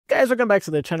Guys, welcome back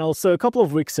to the channel. So a couple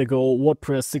of weeks ago,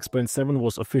 WordPress 6.7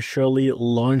 was officially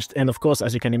launched. And of course,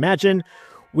 as you can imagine,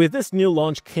 with this new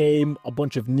launch came a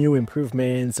bunch of new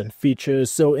improvements and features.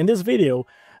 So in this video,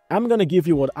 I'm going to give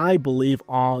you what I believe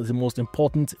are the most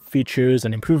important features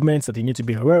and improvements that you need to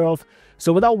be aware of.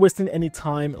 So without wasting any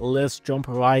time, let's jump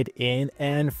right in.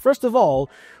 And first of all,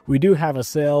 we do have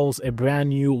ourselves a brand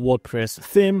new WordPress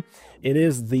theme. It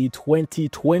is the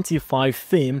 2025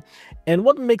 theme. And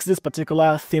what makes this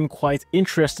particular theme quite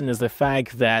interesting is the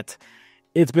fact that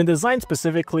it's been designed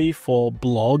specifically for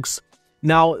blogs.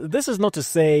 Now, this is not to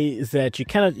say that you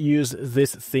cannot use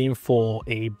this theme for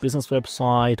a business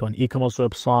website or an e-commerce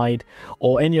website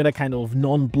or any other kind of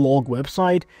non-blog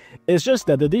website. It's just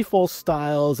that the default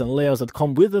styles and layouts that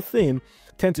come with the theme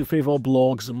tend to favor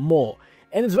blogs more.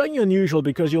 And it's very unusual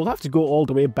because you'll have to go all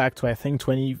the way back to, I think,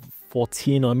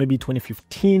 2014 or maybe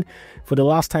 2015 for the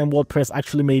last time WordPress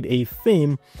actually made a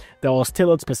theme that was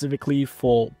tailored specifically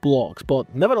for blogs.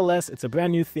 But nevertheless, it's a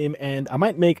brand new theme, and I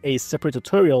might make a separate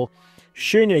tutorial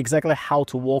showing you exactly how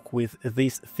to work with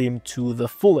this theme to the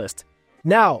fullest.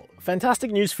 Now,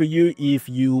 fantastic news for you if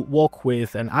you work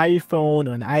with an iPhone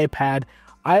or an iPad.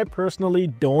 I personally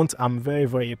don't. I'm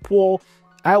very poor.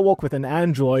 I work with an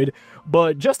Android,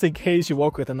 but just in case you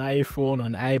work with an iPhone or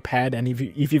an iPad, and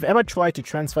if you've ever tried to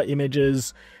transfer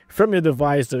images from your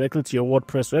device directly to your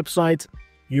WordPress website,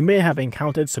 you may have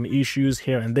encountered some issues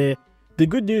here and there. The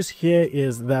good news here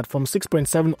is that from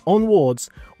 6.7 onwards,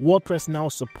 WordPress now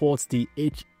supports the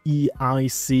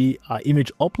HEIC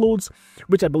image uploads,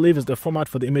 which I believe is the format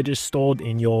for the images stored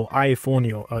in your iPhone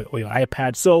or your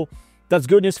iPad. So that's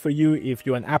good news for you if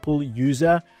you're an Apple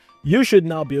user. You should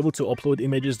now be able to upload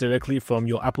images directly from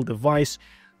your Apple device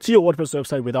to your WordPress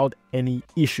website without any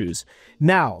issues.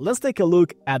 Now, let's take a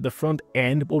look at the front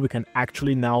end, what we can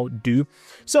actually now do.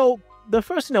 So the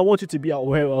first thing I want you to be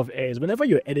aware of is whenever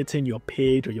you're editing your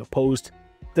page or your post,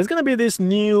 there's going to be this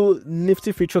new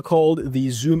nifty feature called the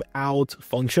zoom out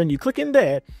function. You click in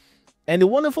there, and the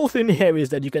wonderful thing here is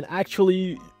that you can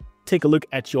actually take a look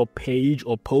at your page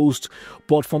or post,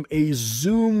 but from a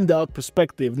zoomed out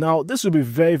perspective. Now, this will be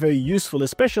very useful,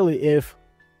 especially if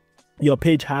your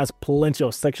page has plenty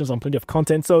of sections and plenty of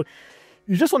content. So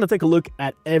you just want to take a look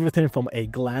at everything from a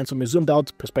glance, from a zoomed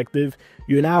out perspective.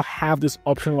 You now have this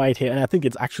option right here, and I think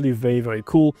it's actually very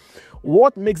cool.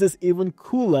 What makes this even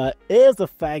cooler is the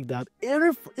fact that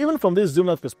even from this zoomed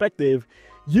out perspective,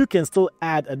 you can still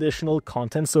add additional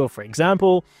content. So for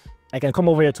example, I can come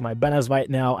over here to my banners right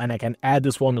now, and I can add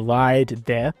this one right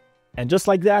there. And just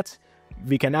like that,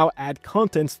 we can now add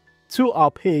content to our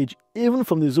page, even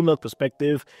from the zoomed out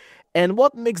perspective. And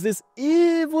what makes this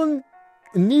even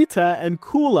neater and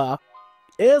cooler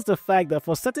is the fact that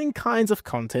for certain kinds of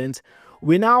content,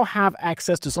 we now have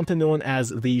access to something known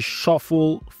as the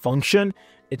shuffle function.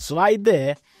 It's right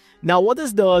there. Now, what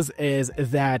this does is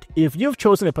that if you've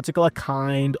chosen a particular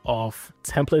kind of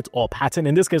template or pattern,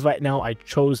 in this case right now, I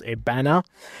chose a banner,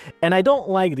 and I don't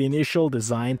like the initial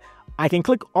design, I can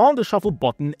click on the shuffle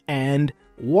button and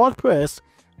WordPress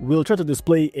will try to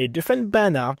display a different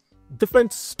banner,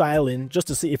 different styling, just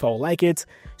to see if I will like it.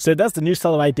 So that's the new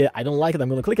style right there. I don't like it. I'm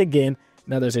going to click again.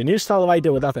 Now there's a new style right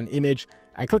there without an image.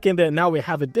 I click in there. Now we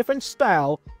have a different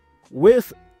style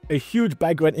with a huge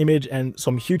background image and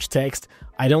some huge text.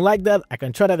 I don't like that. I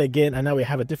can try that again, and now we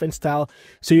have a different style.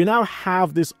 So you now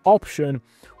have this option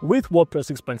with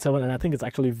WordPress 6.7, and I think it's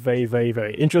actually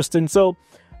very interesting. So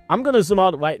I'm going to zoom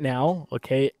out right now,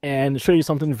 okay, and show you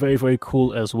something very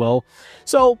cool as well.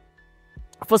 So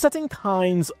for certain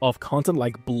kinds of content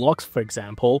like blogs, for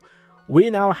example, we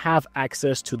now have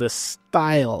access to the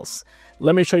styles.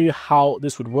 Let me show you how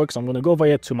this would work. So I'm going to go over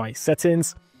here to my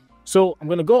settings. So I'm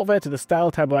going to go over to the style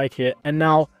tab right here, and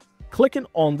now clicking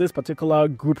on this particular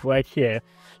group right here,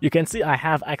 you can see I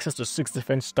have access to 6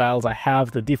 different styles. I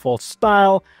have the default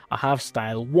style, I have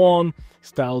style 1,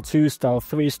 style 2, style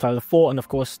 3, style 4, and of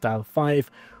course style 5.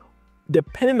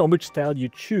 Depending on which style you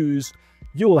choose,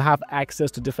 you will have access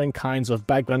to different kinds of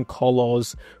background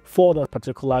colors for that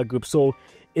particular group. So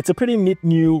it's a pretty neat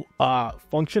new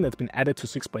function that's been added to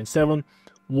 6.7.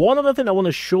 One other thing I want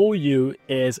to show you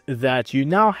is that you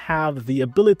now have the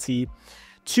ability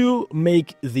to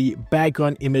make the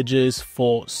background images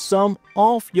for some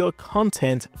of your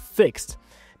content fixed.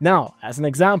 Now, as an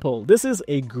example, this is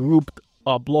a group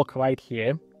block right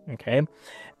here, okay?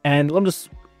 And let me just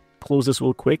close this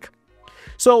real quick.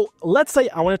 So let's say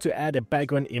I wanted to add a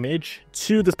background image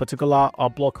to this particular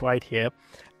block right here.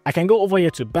 I can go over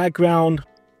here to background.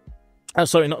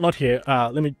 Sorry, not here.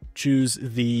 Let me choose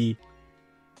the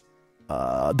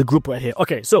group right here.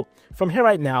 Okay, so from here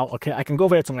right now, okay, I can go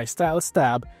over here to my styles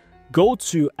tab, go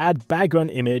to add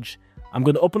background image. I'm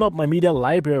going to open up my media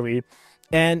library,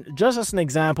 and just as an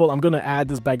example, I'm going to add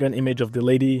this background image of the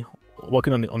lady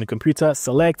working on the computer.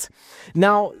 Select.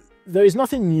 Now, there is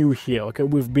nothing new here, okay?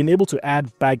 We've been able to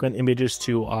add background images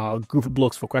to our group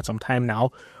blocks for quite some time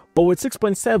now, but with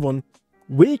 6.7,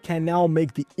 we can now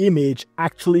make the image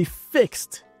actually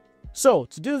fixed. So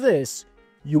to do this,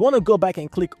 you want to go back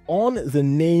and click on the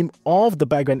name of the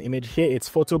background image. Here it's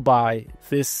photo by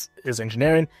This Is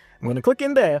Engineering. I'm going to click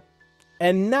in there,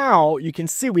 and now you can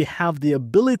see we have the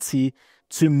ability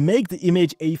to make the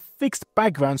image a fixed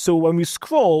background. So when we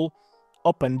scroll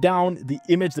up and down, the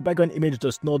background image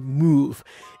does not move.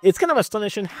 It's kind of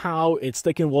astonishing how it's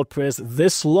taken WordPress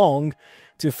this long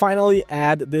to finally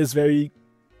add this very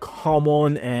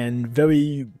common and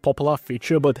very popular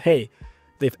feature, but hey,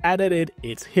 they've added it.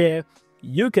 It's here.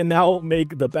 You can now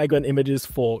make the background images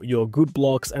for your group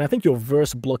blocks, and I think your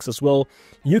verse blocks as well.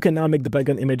 You can now make the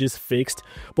background images fixed,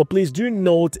 but please do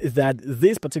note that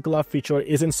this particular feature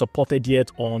isn't supported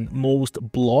yet on most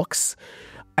blocks.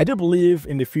 I do believe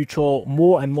in the future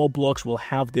more and more blocks will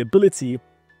have the ability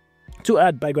to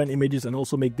add background images and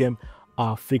also make them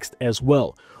fixed as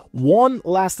well. One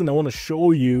last thing I want to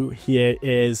show you here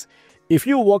is if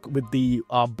you work with the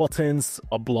buttons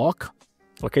block.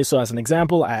 Okay, so as an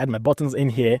example, I add my buttons in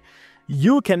here.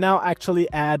 You can now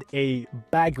actually add a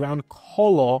background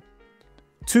color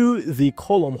to the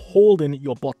column holding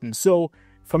your button. So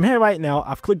from here right now,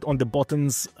 I've clicked on the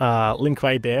buttons link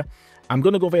right there. I'm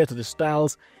going to go over here to the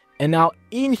styles. And now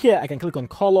in here, I can click on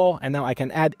color. And now I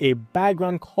can add a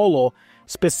background color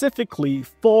specifically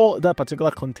for that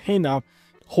particular container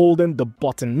holding the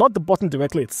button. Not the button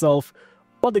directly itself,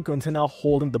 but the container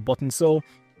holding the button. So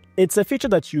it's a feature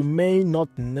that you may not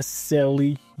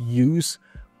necessarily use,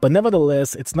 but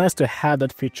nevertheless, it's nice to have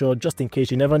that feature just in case.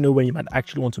 You never know when you might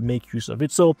actually want to make use of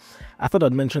it. So I thought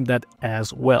I'd mention that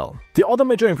as well. The other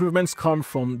major improvements come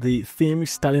from the theme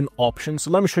styling option. So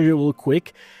let me show you real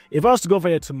quick. If I was to go over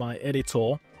here to my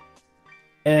editor,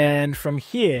 and from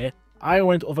here, I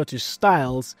went over to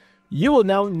styles, you will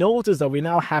now notice that we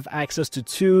now have access to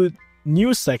two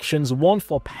new sections, one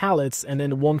for palettes and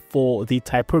then one for the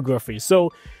typography.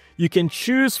 So you can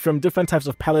choose from different types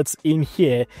of palettes in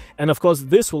here, and of course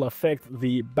this will affect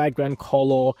the background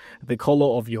color, the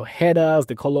color of your headers,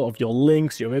 the color of your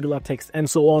links, your regular text, and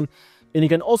so on. And you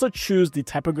can also choose the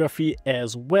typography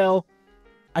as well.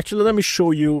 Actually, let me show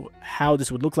you how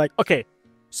this would look like. Okay,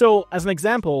 so as an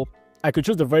example, I could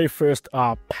choose the very first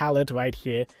palette right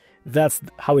here. That's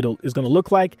how it is going to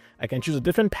look like. I can choose a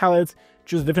different palette,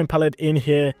 choose a different palette in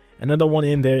here, another one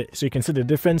in there, so you can see the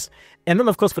difference. And then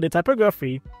of course for the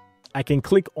typography, I can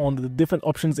click on the different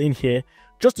options in here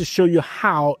just to show you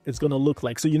how it's going to look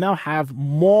like. So you now have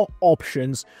more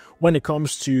options when it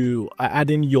comes to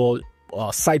adding your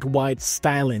site-wide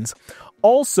stylings.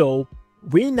 Also,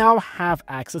 we now have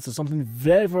access to something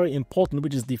very, very important,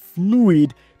 which is the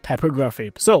fluid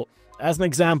typography. So as an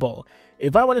example,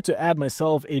 if I wanted to add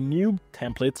myself a new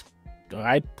template, all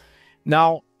right,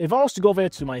 now if I was to go over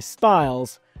to my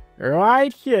styles,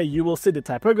 right here, you will see the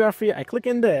typography. I click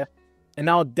in there. And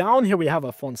now down here, we have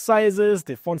our font sizes,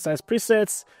 the font size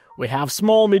presets. We have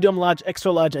small, medium, large,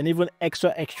 extra large, and even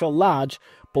extra, extra large.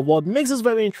 But what makes this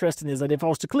very interesting is that if I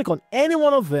was to click on any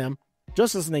one of them,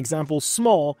 just as an example,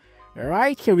 small,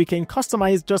 right here, we can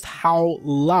customize just how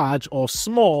large or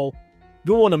small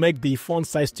we want to make the font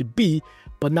size to be.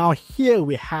 But now here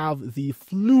we have the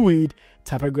fluid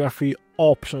typography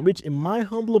option, which in my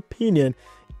humble opinion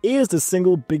is the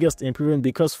single biggest improvement,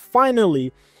 because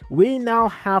finally we now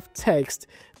have text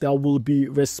that will be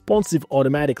responsive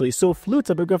automatically. So fluid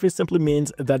typography simply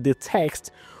means that the text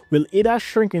will either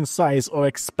shrink in size or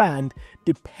expand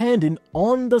depending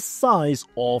on the size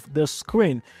of the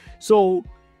screen. So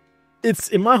it's,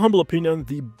 in my humble opinion,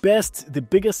 the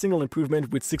biggest single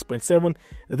improvement with 6.7,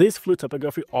 this fluid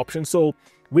typography option. So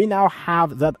we now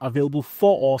have that available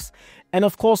for us. And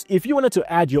of course, if you wanted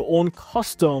to add your own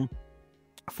custom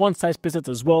font size presets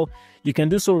as well, you can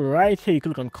do so right here. You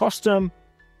click on custom,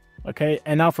 okay,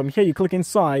 and now from here you click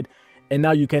inside, and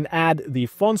now you can add the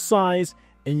font size.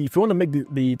 And if you want to make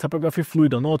the typography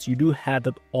fluid or not, you do have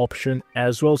that option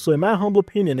as well. So in my humble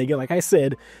opinion, again, like I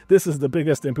said, this is the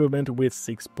biggest improvement with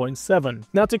 6.7.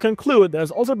 Now to conclude,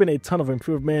 there's also been a ton of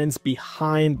improvements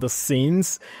behind the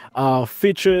scenes,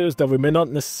 features that we may not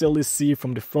necessarily see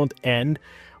from the front end.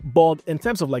 But in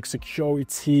terms of like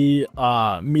security,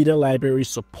 media library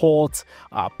support,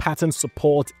 pattern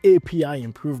support, API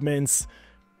improvements,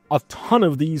 a ton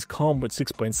of these come with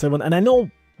 6.7. And I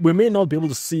know we may not be able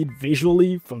to see it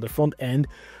visually from the front end,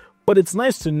 But it's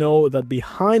nice to know that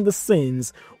behind the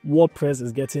scenes, WordPress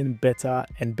is getting better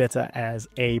and better as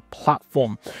a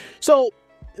platform. So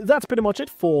that's pretty much it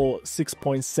for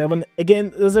 6.7.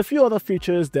 Again, there's a few other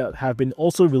features that have been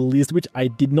also released, which I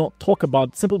did not talk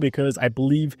about simply because I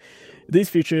believe these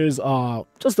features are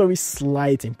just very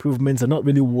slight improvements and not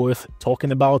really worth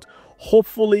talking about.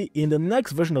 Hopefully, in the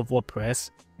next version of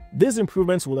WordPress, these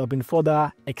improvements will have been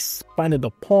further expanded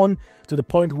upon to the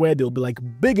point where they'll be like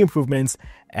big improvements,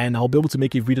 and I'll be able to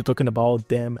make a video talking about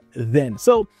them then.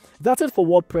 So that's it for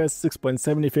WordPress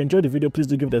 6.7. If you enjoyed the video, please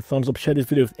do give it a thumbs up. Share this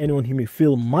video with anyone whom you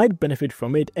feel might benefit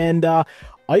from it. And are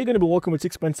you going to be working with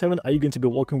 6.7? Are you going to be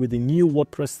working with the new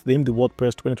WordPress theme, the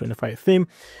WordPress 2025 theme?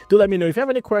 Do let me know. If you have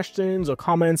any questions or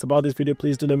comments about this video,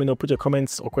 please do let me know. Put your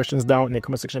comments or questions down in the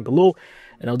comment section below,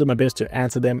 and I'll do my best to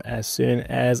answer them as soon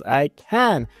as I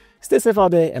can. Stay safe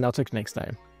out there, and I'll talk to you next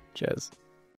time. Cheers.